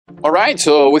Alright,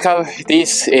 so we have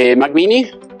this Mac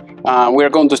Mini. We're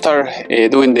going to start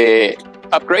doing the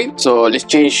upgrade. So let's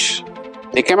change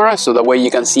the camera so that way you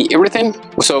can see everything.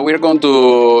 So we're going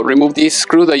to remove this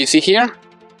screw that you see here.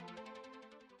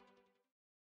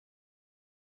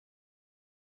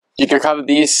 You can have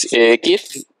this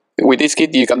kit. With this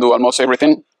kit you can do almost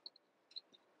everything.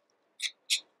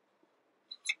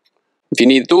 If you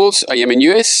need tools, I am in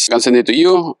US, I can send it to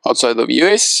you outside of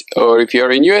US, or if you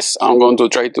are in US, I'm going to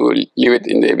try to leave it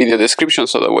in the video description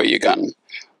so that way you can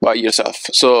buy yourself.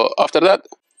 So after that,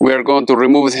 we are going to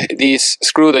remove this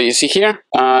screw that you see here,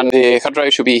 and the hard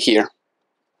drive should be here.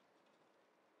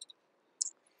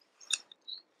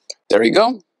 There you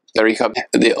go. There you have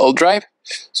the old drive.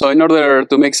 So in order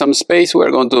to make some space,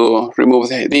 we're going to remove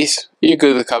this. You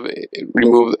could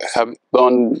have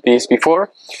done this before,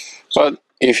 but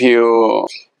if you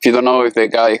don't know if the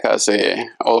guy has a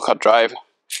old hard drive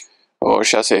or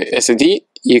just a SSD,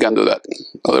 you can do that.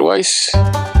 Otherwise,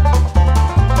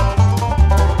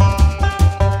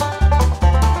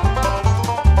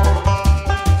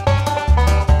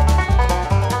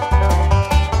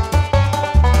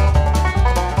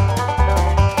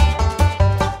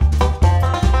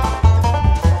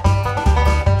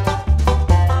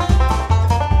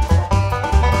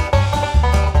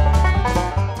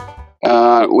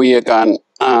 we can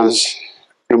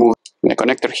remove the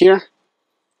connector here.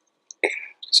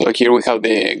 So here we have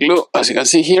the glue, as you can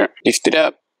see here. Lift it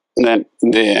up, then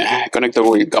the connector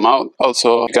will come out.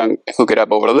 Also, you can hook it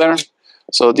up over there.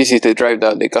 So this is the drive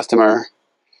that the customer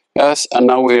has, and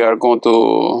now we are going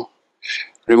to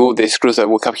remove the screws that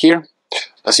we have here.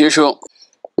 As usual,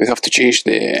 we have to change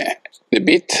the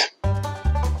bit.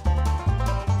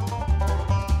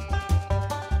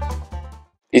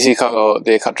 This is how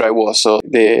the hard drive was, so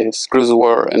the screws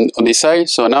were on this side.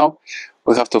 So now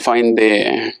we have to find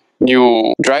the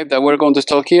new drive that we're going to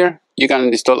install here. You can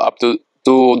install up to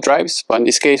 2 drives, but in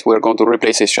this case we're going to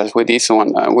replace it just with this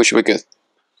one, which we could.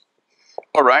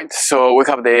 Alright, so we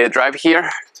have the drive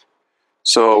here.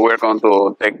 So we're going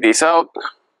to take this out,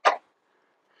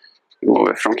 move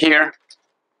it from here.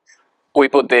 We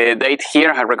put the date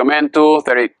here. I recommend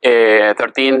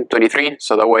 13/23,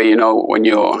 so that way you know when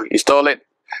you install it.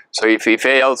 So if it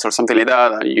fails or something like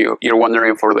that, and you're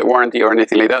wondering for the warranty or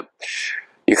anything like that,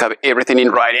 you have everything in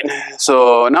writing.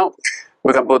 So now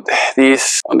we can put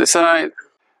this on the side,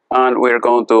 and we're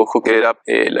going to hook it up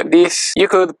like this. You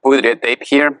could put a tape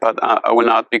here, but I will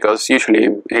not, because usually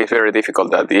it's very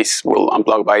difficult that this will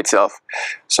unplug by itself.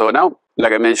 So now,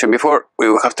 like I mentioned before, we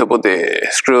will have to put the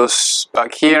screws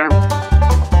back here.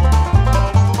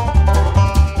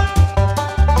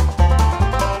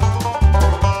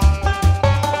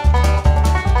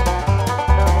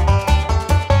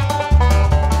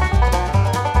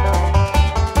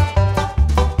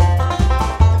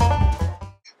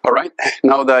 Alright,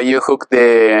 now that you hook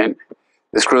the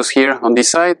screws here on this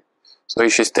side, so it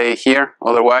should stay here,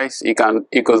 otherwise it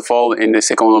could fall in the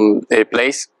second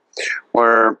place,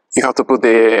 where you have to put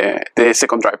the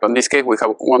second drive. In this case we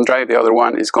have one drive, the other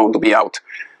one is going to be out.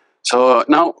 So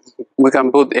now we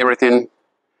can put everything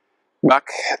back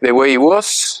the way it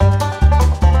was.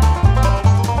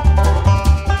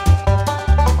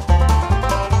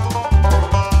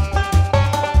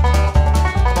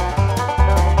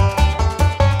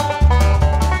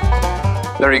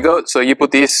 There you go. So you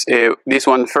put this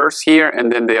one first here,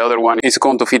 and then the other one is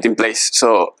going to fit in place.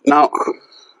 So now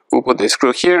we'll put the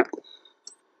screw here.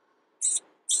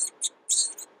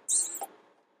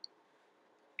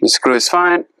 The screw is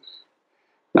fine.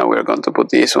 Now we're going to put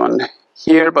this one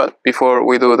here, but before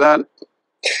we do that,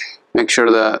 make sure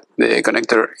that the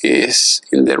connector is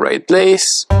in the right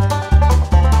place.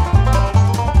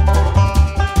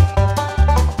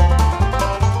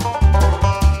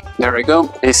 There we go.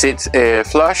 This is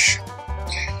flush.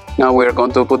 Now we're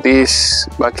going to put this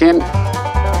back in.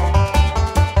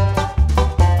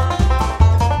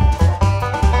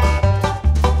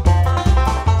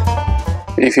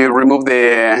 If you remove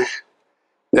the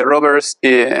rubber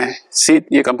seat,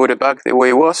 you can put it back the way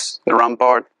it was, the round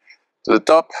part to the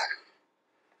top.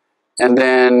 And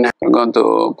then we're going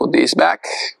to put this back.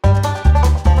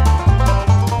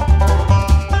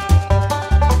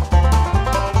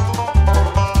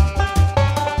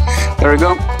 There we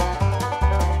go.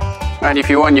 And if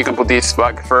you want, you can put this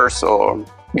back first or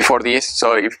before this.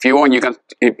 So if you want, you can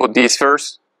put this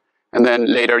first, and then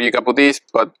later you can put this.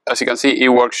 But as you can see, it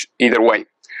works either way.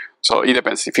 So it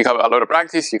depends. If you have a lot of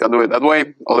practice, you can do it that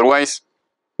way. Otherwise,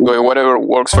 go with whatever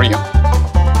works for you.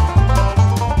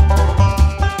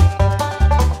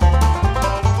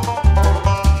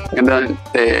 And then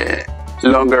the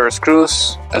longer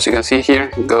screws, as you can see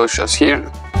here, goes just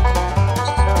here.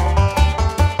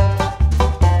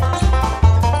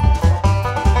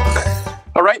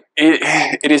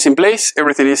 it is in place.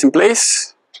 Everything is in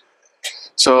place.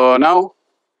 So now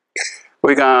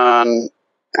we can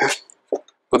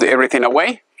put everything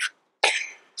away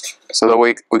so that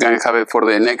we can have it for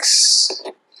the next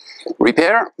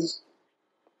repair.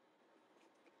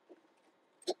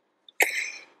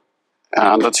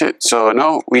 And that's it. So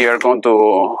now we are going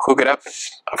to hook it up.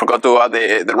 I forgot to add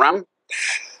the RAM.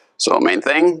 So main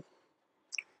thing,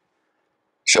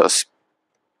 just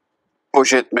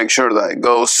push it, make sure that it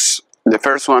goes the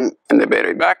first one in the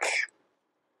very back,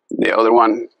 the other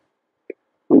one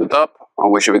on the top,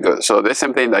 and we should be good. So the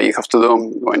same thing that you have to do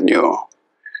when you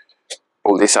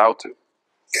pull this out.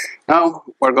 Now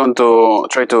we're going to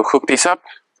try to hook this up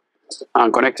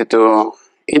and connect it to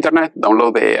internet,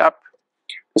 download the app,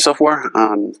 the software,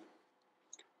 and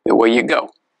away you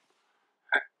go.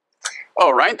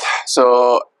 Alright,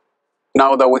 so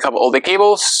now that we have all the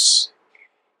cables,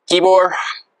 keyboard,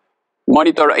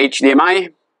 monitor,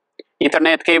 HDMI,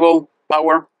 Ethernet cable,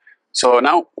 power, so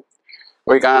now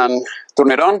we can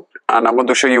turn it on, and I'm going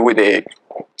to show you with the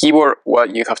keyboard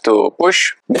what you have to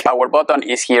push. The power button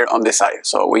is here on the side,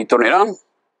 so we turn it on,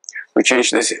 we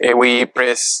change this, we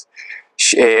press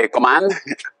command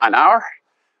and R,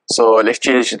 so let's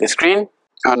change the screen,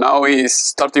 and now it's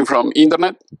starting from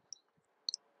internet,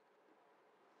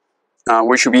 and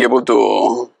we should be able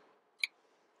to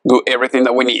do everything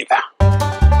that we need.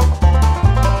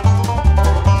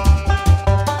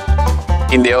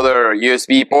 In the other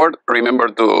USB port, remember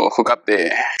to hook up the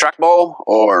trackball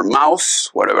or mouse,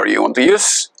 whatever you want to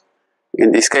use.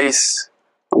 In this case,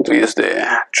 I want to use the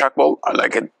trackball. I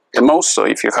like it the most. So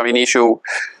if you have an issue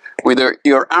with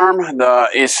your arm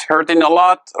that is hurting a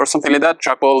lot or something like that,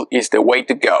 trackball is the way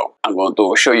to go. I'm going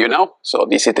to show you now. So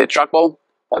this is the trackball.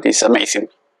 That is amazing.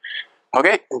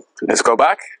 Okay, let's go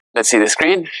back. Let's see the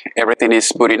screen. Everything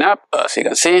is booting up, as you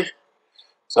can see.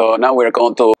 So now we're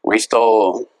going to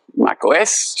reinstall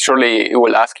macOS. Surely it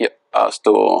will ask us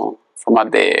to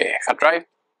format the hard drive.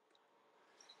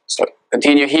 So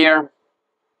continue here.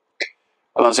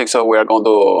 I don't think so we are going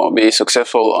to be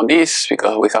successful on this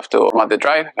because we have to format the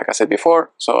drive, like I said before.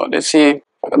 So let's see if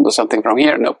I can do something from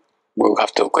here. Nope, we'll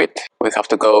have to quit. We have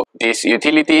to go this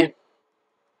utility,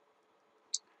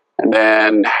 and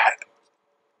then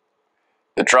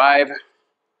the drive.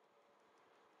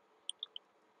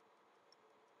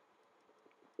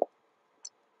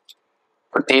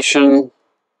 Partition,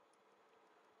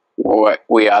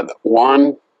 we add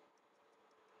 1,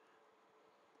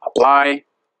 apply,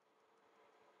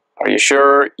 are you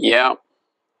sure? Yeah.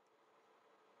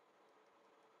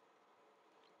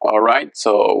 Alright,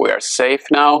 so we are safe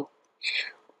now.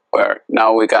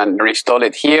 Now we can reinstall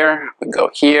it here, we go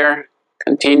here,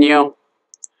 continue,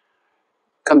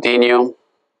 continue,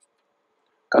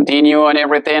 continue on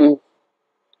everything,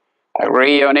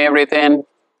 agree on everything,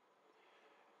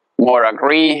 more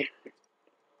agree.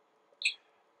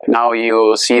 Now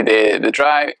you see the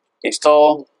drive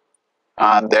install,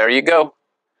 and there you go.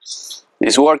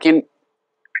 It's working.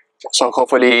 So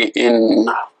hopefully in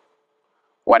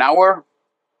 1 hour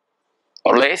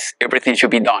or less, everything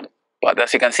should be done. But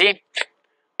as you can see,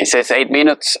 it says 8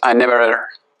 minutes. I never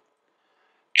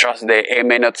trust the 8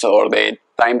 minutes or the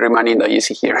time remaining that you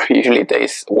see here. Usually it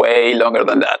takes way longer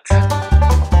than that.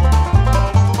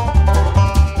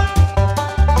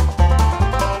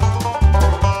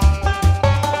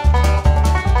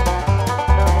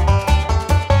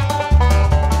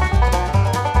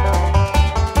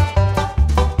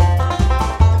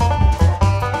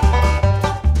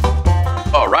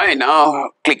 Alright,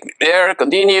 now click there,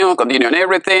 continue, continue on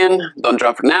everything, don't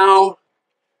drop now.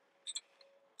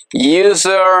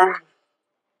 User,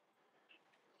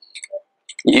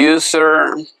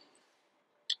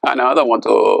 I know I don't want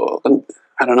to,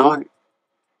 I don't know,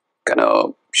 kind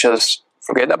of just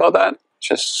forget about that,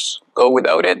 just go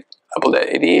without it, Apple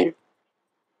ID,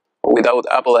 without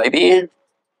Apple ID.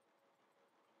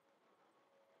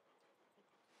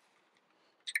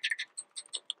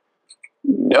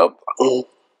 Nope.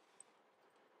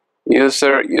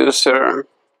 User,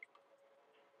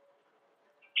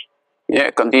 yeah,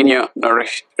 continue, no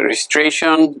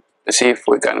registration. Let's see if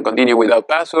we can continue without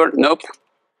password. Nope.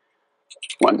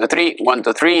 1, 2, 3, 1,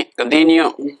 2, 3, continue.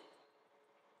 1,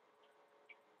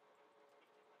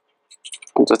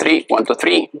 2, 3, 1, 2,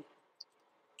 3,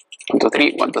 1, 2,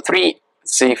 3, 1, 2, 3.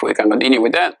 Let's see if we can continue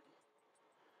with that.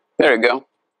 There we go.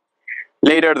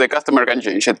 Later the customer can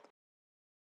change it.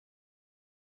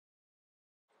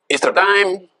 Easter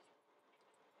time,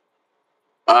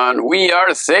 and we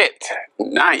are set.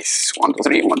 Nice. 1, 2,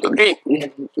 3, 1, 2, 3.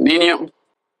 Continue.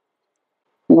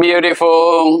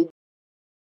 Beautiful.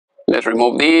 Let's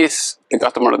remove this. The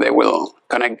customer, they will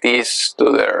connect this to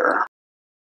their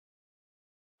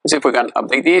Let's see if we can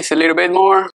update this a little bit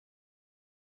more.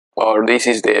 Or this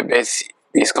is the best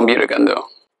this computer can do.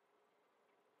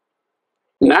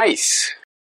 Nice.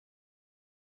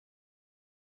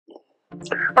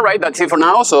 Alright, that's it for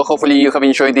now. So hopefully you have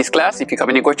enjoyed this class. If you have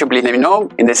any question, please let me know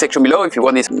in the section below. If you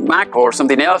want this Mac or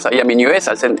something else, I am in US.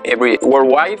 I send every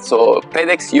worldwide. So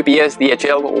FedEx, UPS,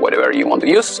 DHL, or whatever you want to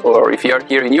use. Or if you are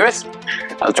here in US,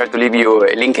 I'll try to leave you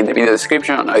a link in the video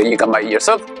description. You can buy it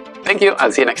yourself. Thank you.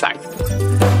 I'll see you next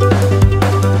time.